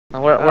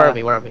Where are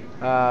we? Where are we?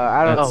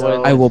 I don't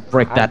know. I will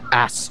break I'm- that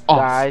ass off.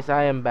 Guys,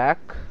 I am back.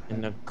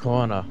 In the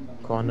corner.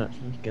 You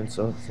can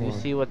so You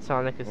see what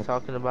Sonic is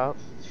talking about?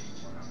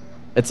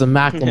 It's a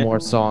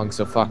Macklemore song,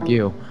 so fuck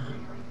you.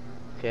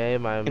 Okay,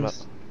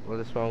 what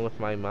is wrong with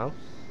my mouse?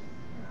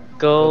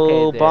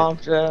 Go Okay,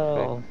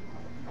 bombshell.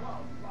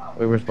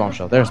 Wait, where's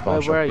Bombshell? There's Wait,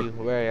 Bombshell. where are you?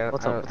 Where are you?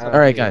 What's up?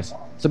 Alright, guys.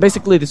 So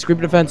basically, this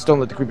creeper defense, don't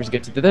let the creepers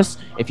get to this.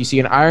 If you see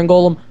an iron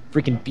golem,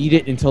 freaking beat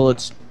it until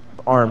its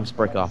arms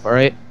break off,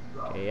 alright?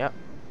 Okay, yep.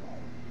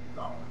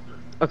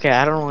 Okay,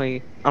 I don't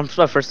really. It's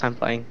my first time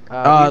playing.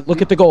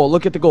 Look at the goal,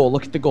 look at the goal,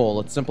 look at the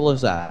goal. It's simple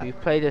as that. We've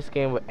played this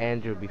game with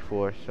Andrew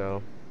before,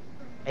 so.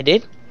 I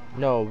did?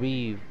 No,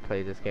 we've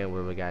played this game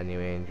with a guy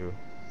named Andrew.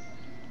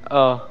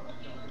 Oh.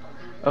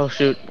 Oh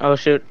shoot. Oh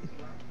shoot.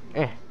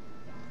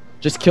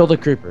 Just kill the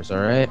creepers,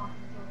 alright?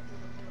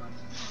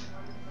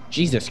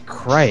 Jesus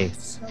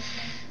Christ.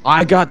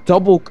 I got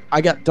double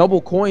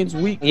coins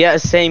weak. Yeah,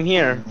 same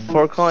here.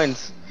 4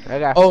 coins. I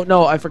got. Oh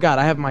no, I forgot.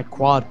 I have my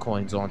quad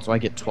coins on, so I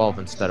get 12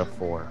 instead of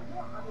 4.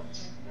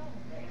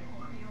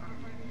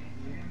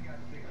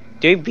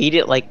 Do we beat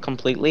it like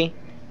completely?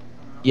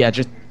 Yeah,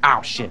 just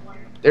ow shit.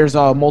 There's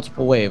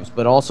multiple waves,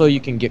 but also you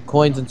can get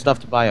coins and stuff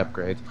to buy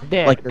upgrades.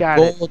 There, Like your got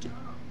gold,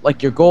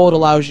 like your gold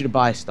allows you to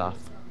buy stuff.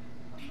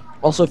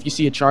 Also, if you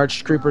see a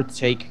charged creeper,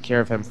 take care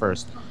of him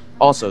first.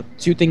 Also,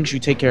 2 things you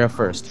take care of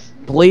first: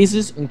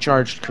 blazes and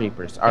charged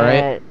creepers. All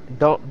right.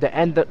 Don't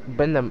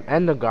when the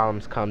ender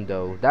golems come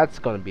though, that's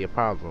gonna be a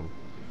problem.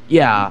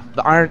 Yeah,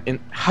 the iron. And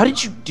how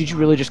did you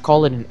really just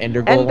call it an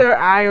ender golem? Ender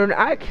iron,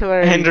 I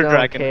clearly Ender don't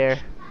dragon. care.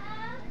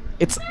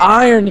 It's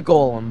iron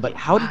golem, but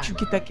how did you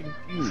get that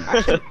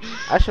confused?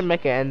 I should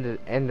make an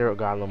ender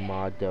golem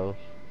mod though.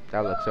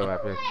 That looks so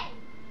epic.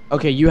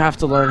 Okay, you have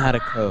to learn how to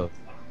code.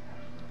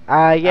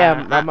 I'm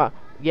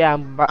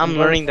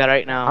learning that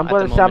right now. I'm at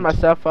gonna the sign moment.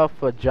 myself up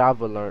for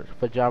Java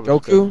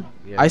Goku, script.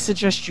 Yeah. I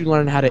suggest you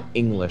learn how to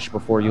English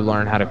before you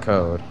learn how to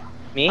code.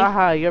 Me?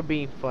 Haha, you're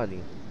being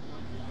funny.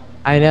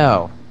 I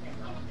know.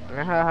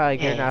 Haha,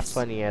 you're not Yes.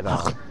 funny at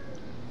all.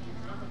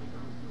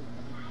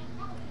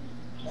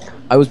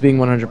 I was being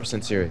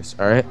 100% serious,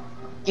 alright?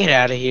 Get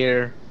out of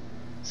here.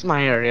 It's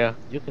my area.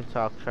 You can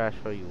talk trash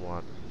all you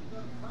want.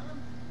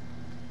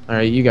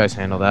 Alright, you guys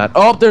handle that.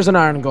 Oh, there's an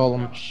iron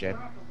golem. Shit.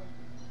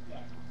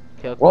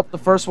 Well, the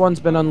first one's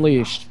been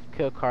unleashed.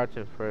 Kill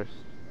Carton first.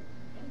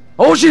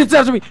 Oh shit, it's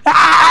after me!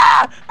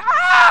 Ah!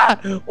 Ah!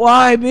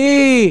 Why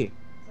me?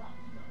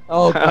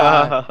 Oh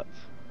god.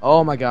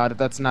 Oh my god,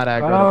 that's not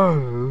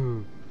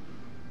aggro.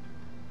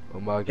 Oh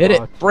my god. Hit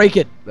it! Break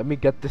it! Let me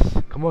get this.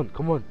 Come on,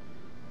 come on.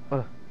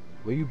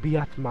 Where you be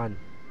at, man?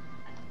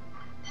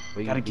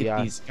 Where Gotta you be get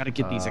at? these, gotta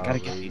get these, I gotta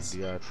get Where you these.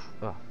 be at?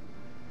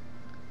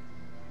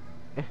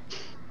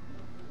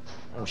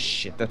 Oh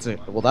shit, that's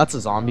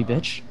a zombie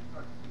bitch.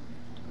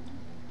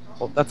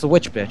 Well, that's a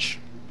witch bitch.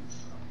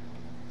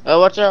 Oh,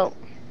 watch out.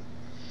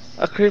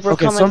 A creeper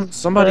Okay, coming.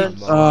 somebody,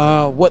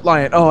 what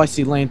lion? Oh, I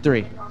see, lane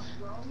 3.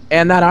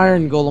 And that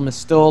iron golem is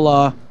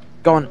still,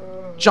 going.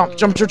 Jump.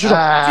 Hit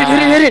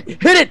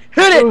it!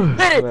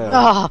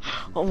 Ah,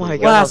 oh my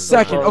god. Last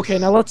second. Okay,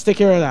 now let's take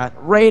care of that.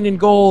 Rain and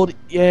gold.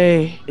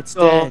 Yay, it's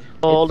dead.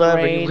 Gold It's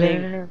everywhere.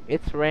 raining.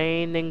 It's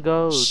raining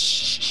gold.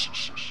 Shh.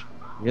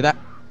 Hear that?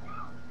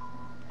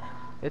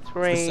 It's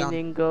the sound.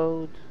 raining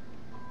gold.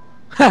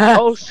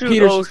 Oh, shoot,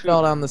 Peter oh, just shoot.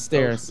 fell down the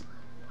stairs.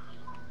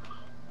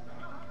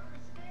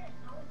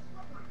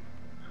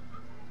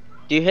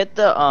 Do you hit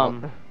the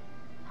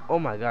Oh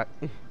my god.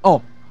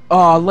 Oh,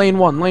 lane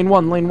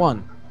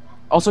one.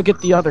 Also get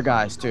the other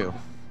guys too.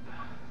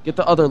 Get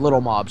the other little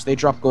mobs. They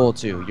drop gold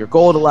too. Your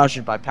gold allows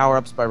you to buy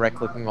power-ups by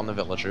right-clicking on the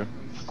villager.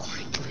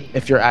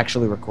 If you're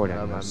actually recording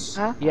this.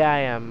 Huh? Yeah, I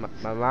am.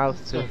 My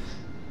mouse is.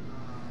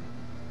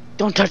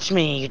 Don't touch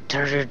me, you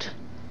turd.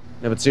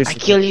 No, but I seriously.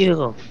 kill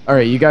you. All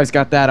right, you guys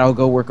got that. I'll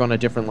go work on a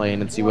different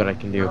lane and see what I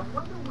can do.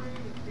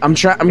 I'm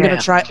gonna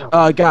try.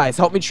 Guys,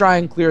 help me try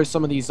and clear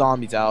some of these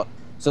zombies out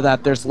so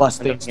that there's less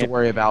things to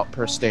worry about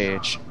per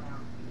stage.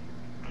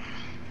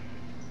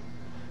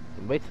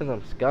 Wait till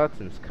them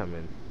skeletons come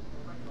in.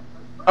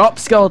 Oh,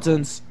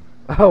 skeletons.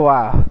 Oh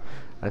wow.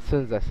 As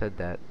soon as I said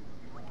that.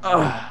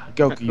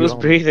 Goku, you Who's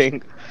don't-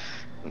 breathing?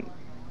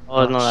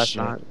 Oh, no, that's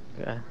shit. not.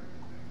 Yeah.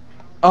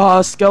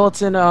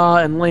 Skeleton,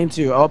 in lane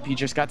 2. Oh, he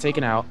just got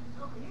taken out.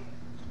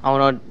 Oh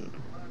no.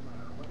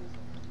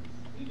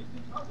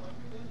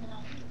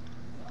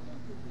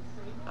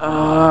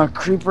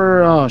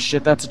 Creeper. Oh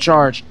shit, that's a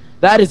charge.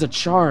 That is a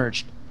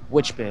charged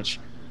witch bitch.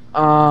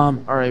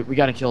 Alright, we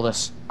gotta kill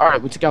this.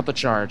 Alright, we took out the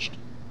charged.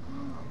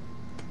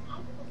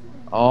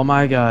 Oh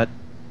my god.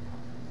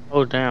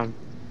 Oh damn.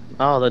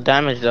 Oh, the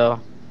damage though.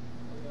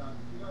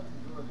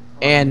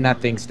 And that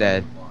thing's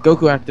dead.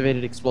 Goku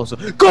activated explosive.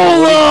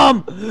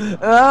 Golem!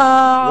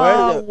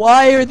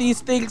 Why are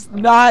these things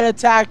not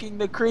attacking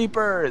the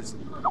creepers?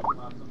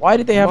 Why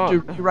did they have to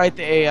rewrite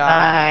the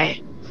AI?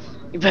 Die.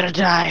 You better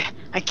die.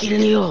 I kill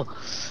you.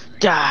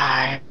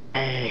 Die.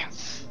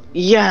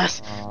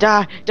 Yes.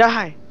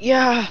 Die.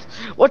 Yeah.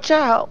 Watch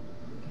out.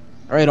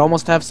 Alright,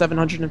 almost have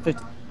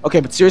 750. Okay,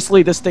 but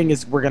seriously, this thing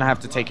is. We're gonna have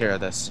to take care of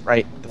this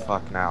right the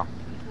fuck now.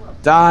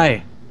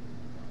 Die.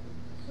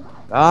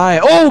 Die.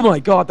 Oh my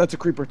god, that's a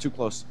creeper. Too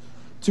close.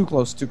 Too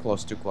close. Too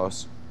close. Too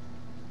close.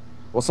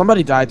 Well,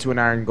 somebody died to an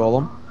iron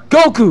golem.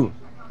 Goku.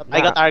 I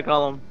got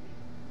Iron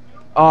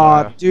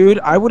Golem. Dude,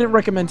 I wouldn't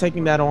recommend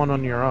taking that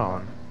on your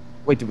own.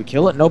 Wait, did we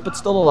kill it? Nope, it's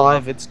still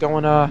alive. It's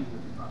going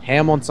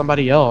ham on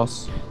somebody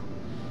else.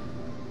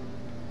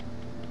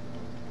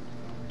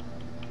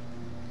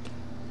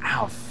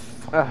 Ow.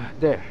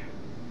 There.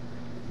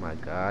 My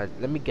god.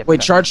 Let me get Wait,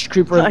 that. charged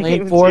creeper in I lane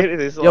can 4. see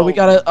this Yeah, we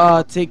all.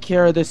 gotta take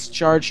care of this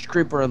charged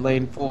creeper in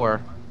lane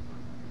 4.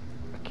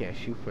 I can't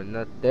shoot for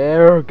nothing.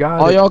 There, got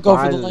Oh, it. y'all go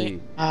for the finally.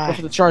 lane. Go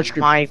for the charged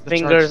creeper. My The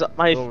fingers,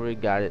 charged- Don't worry,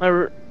 got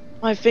it.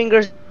 my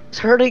fingers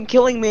hurting,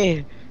 killing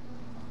me.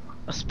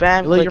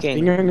 Spam Really, your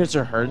clicking. fingers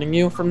are hurting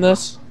you from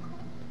this?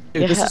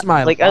 Dude, this Yeah, is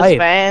my like life. a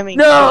spamming.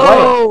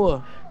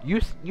 No!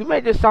 You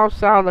made this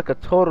sound like a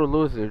total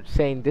loser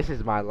saying this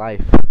is my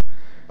life.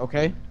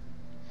 Okay.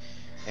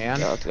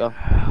 And? Okay, let's go.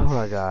 Oh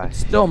my god. It's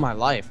still my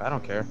life. I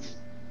don't care.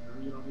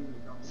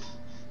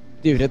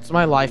 Dude, it's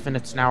my life and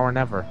it's now or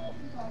never.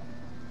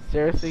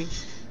 Seriously?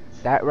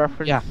 That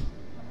reference? Yeah.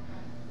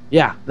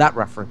 Yeah, that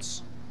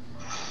reference.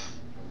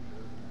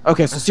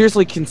 Okay, so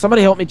seriously, can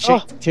somebody help me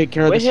take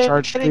care of quit this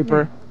charged hitting me.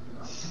 creeper?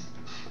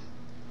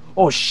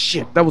 Oh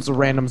shit, that was a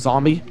random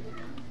zombie.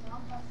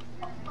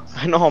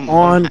 I know I'm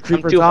On, I'm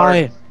creeper, too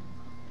die. hard.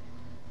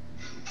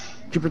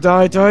 Creeper,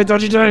 die, die,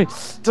 dodgy, die,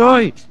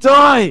 die,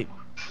 die!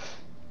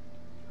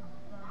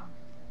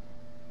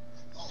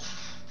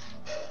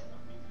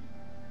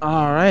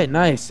 Alright,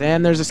 nice.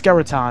 And there's a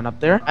skeleton up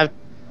there.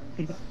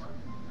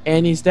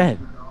 And he's dead.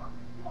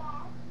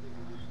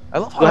 I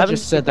love how What I happens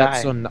just if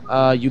said you that.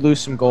 So, you lose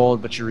some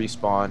gold, but you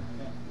respawn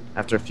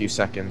after a few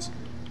seconds.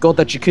 Gold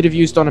that you could have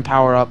used on a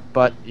power up,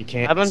 but you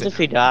can't. What happens if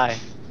we die?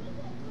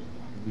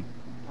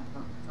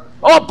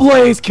 Oh,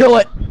 Blaze, kill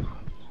it!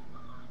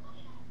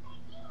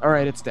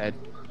 Alright, it's dead.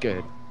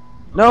 Good.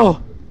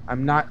 No!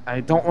 I'm not.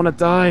 I don't want to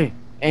die.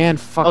 And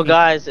fucking. Oh,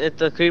 guys,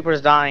 the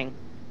creeper's dying.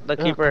 The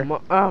Oh, creeper. come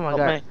on. Oh my Help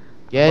god. me.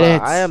 Get Well,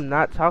 it! I am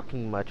not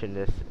talking much in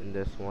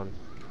this one.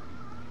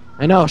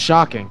 I know,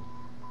 shocking.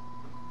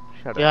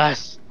 Shut up.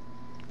 Yes.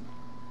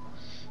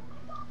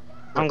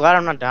 I'm glad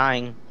I'm not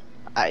dying.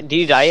 Do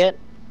you die yet?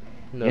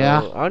 No,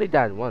 Yeah. I only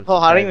died once. Oh,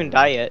 I don't even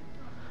die yet.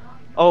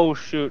 Oh,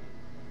 shoot.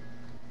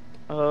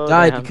 Oh,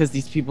 Died damn. because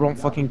these people don't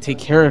fucking take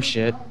care of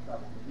shit.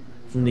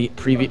 From the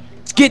previous.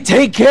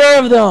 Take care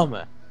of them!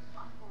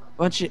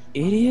 Bunch of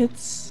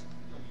idiots.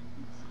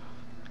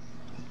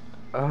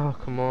 Oh,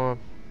 come on.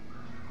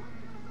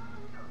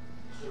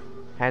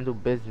 Handle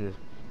business.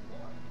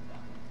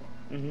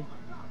 Mhm.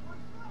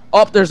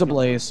 Oh, there's a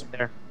Blaze.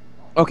 There.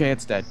 Okay,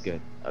 it's dead.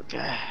 Good.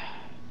 Okay.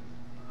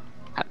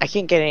 I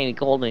can't get any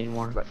gold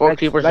anymore. Four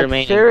creepers like,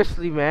 remaining.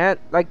 seriously, man.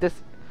 Like this.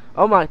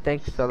 Oh my,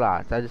 thanks a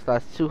lot. I just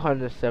lost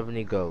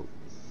 270 gold.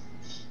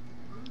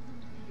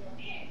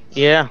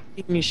 Yeah.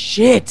 Give me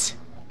shit.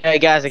 Hey,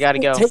 guys, I gotta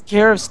go. Take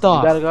care of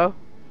stuff. You gotta go?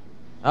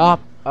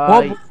 Up.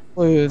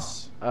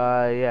 Lose.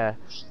 Yeah.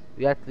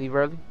 You have to leave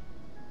early?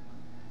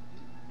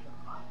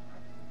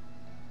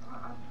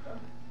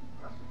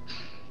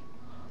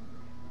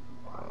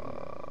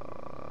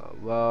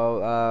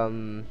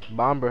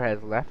 Bomber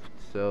has left,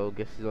 so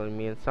guess it's only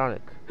me and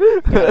Sonic.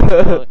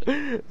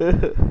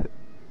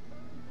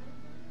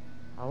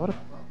 Oh, what a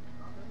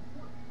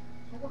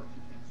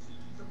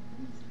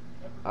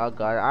Oh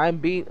god, I'm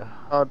beat.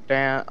 Oh,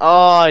 damn.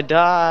 Oh, I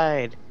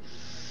died.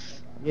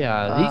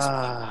 Yeah,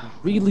 Ah.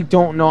 these really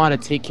don't know how to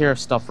take care of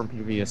stuff from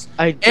previous.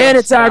 And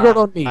it's aggroed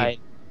on me.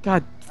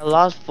 God. I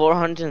lost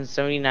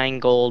 479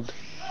 gold.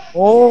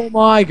 Oh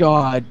my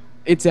god.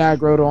 It's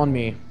aggroed on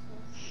me.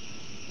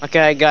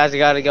 Okay, guys, I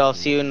gotta go.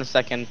 See you in a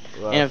second.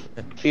 Well, In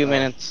a few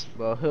minutes.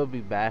 well, he'll be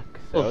back,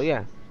 so Oh.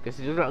 yeah. Guess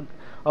he just.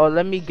 Oh,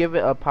 let me give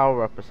it a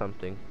power up or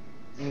something.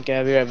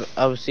 Okay,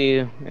 I'll see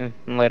you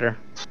later.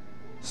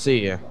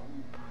 See ya.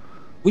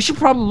 We should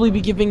probably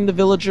be giving the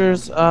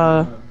villagers,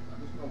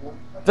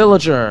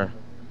 villager.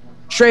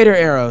 Trader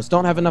arrows.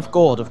 Don't have enough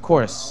gold, of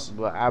course.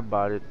 But I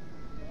bought it.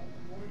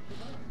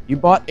 You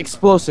bought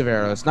explosive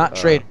arrows, not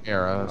trade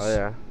arrows. Oh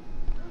yeah.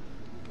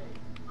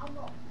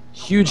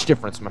 Huge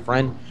difference, my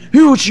friend.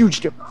 Huge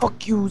difference.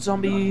 Fuck you,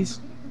 zombies.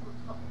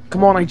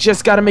 Come on, I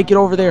just gotta make it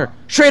over there.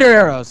 Trader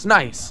arrows.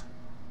 Nice.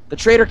 The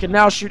trader can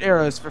now shoot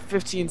arrows for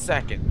 15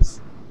 seconds.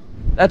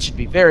 That should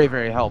be very,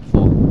 very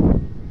helpful.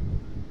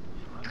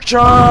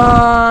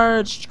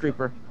 Charged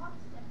creeper.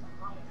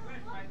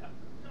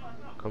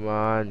 Come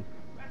on.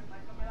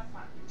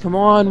 Come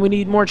on, we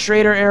need more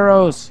trader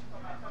arrows.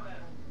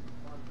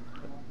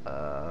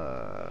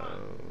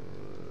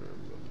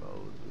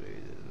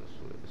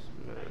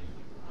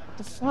 What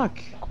the fuck?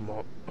 Come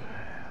on.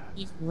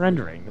 He's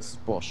rendering. This is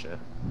bullshit.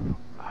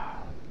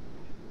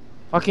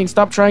 Fucking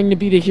stop trying to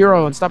be the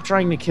hero and stop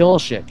trying to kill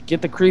shit.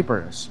 Get the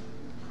creepers.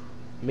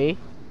 Me?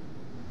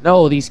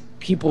 No, these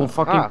people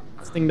fucking Ah.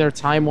 wasting their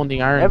time on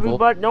the iron.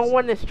 Everybody, no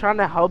one is trying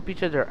to help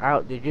each other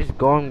out. They're just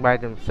going by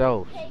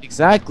themselves.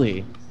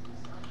 Exactly.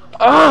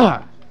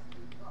 Ah!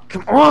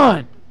 Come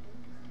on!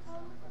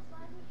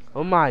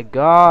 Oh my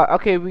god.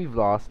 Okay, we've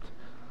lost.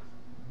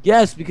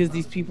 Yes, because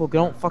these people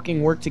don't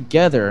fucking work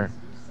together.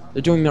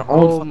 They're doing their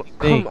own Oh, fucking come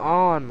thing.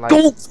 on. Like,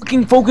 Don't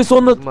fucking focus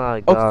on the.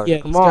 my Oh god. yeah,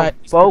 Come these on. guys,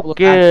 these people are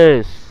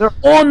Focus. they're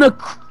on the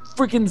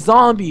freaking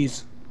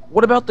zombies.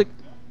 What about the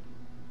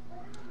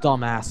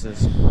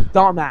dumbasses?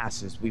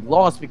 Dumbasses. We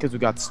lost because we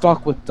got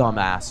stuck with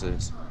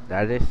dumbasses.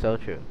 That is so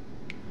true.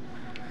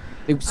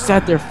 They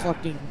sat there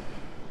fucking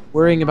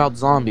worrying about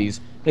zombies.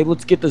 Hey,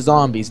 let's get the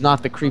zombies,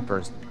 not the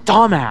creepers.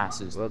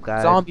 Dumbasses. Well,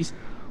 guys. Zombies.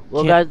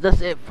 Well, can't- guys,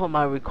 that's it for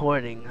my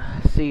recording.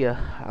 See ya.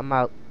 I'm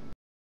out.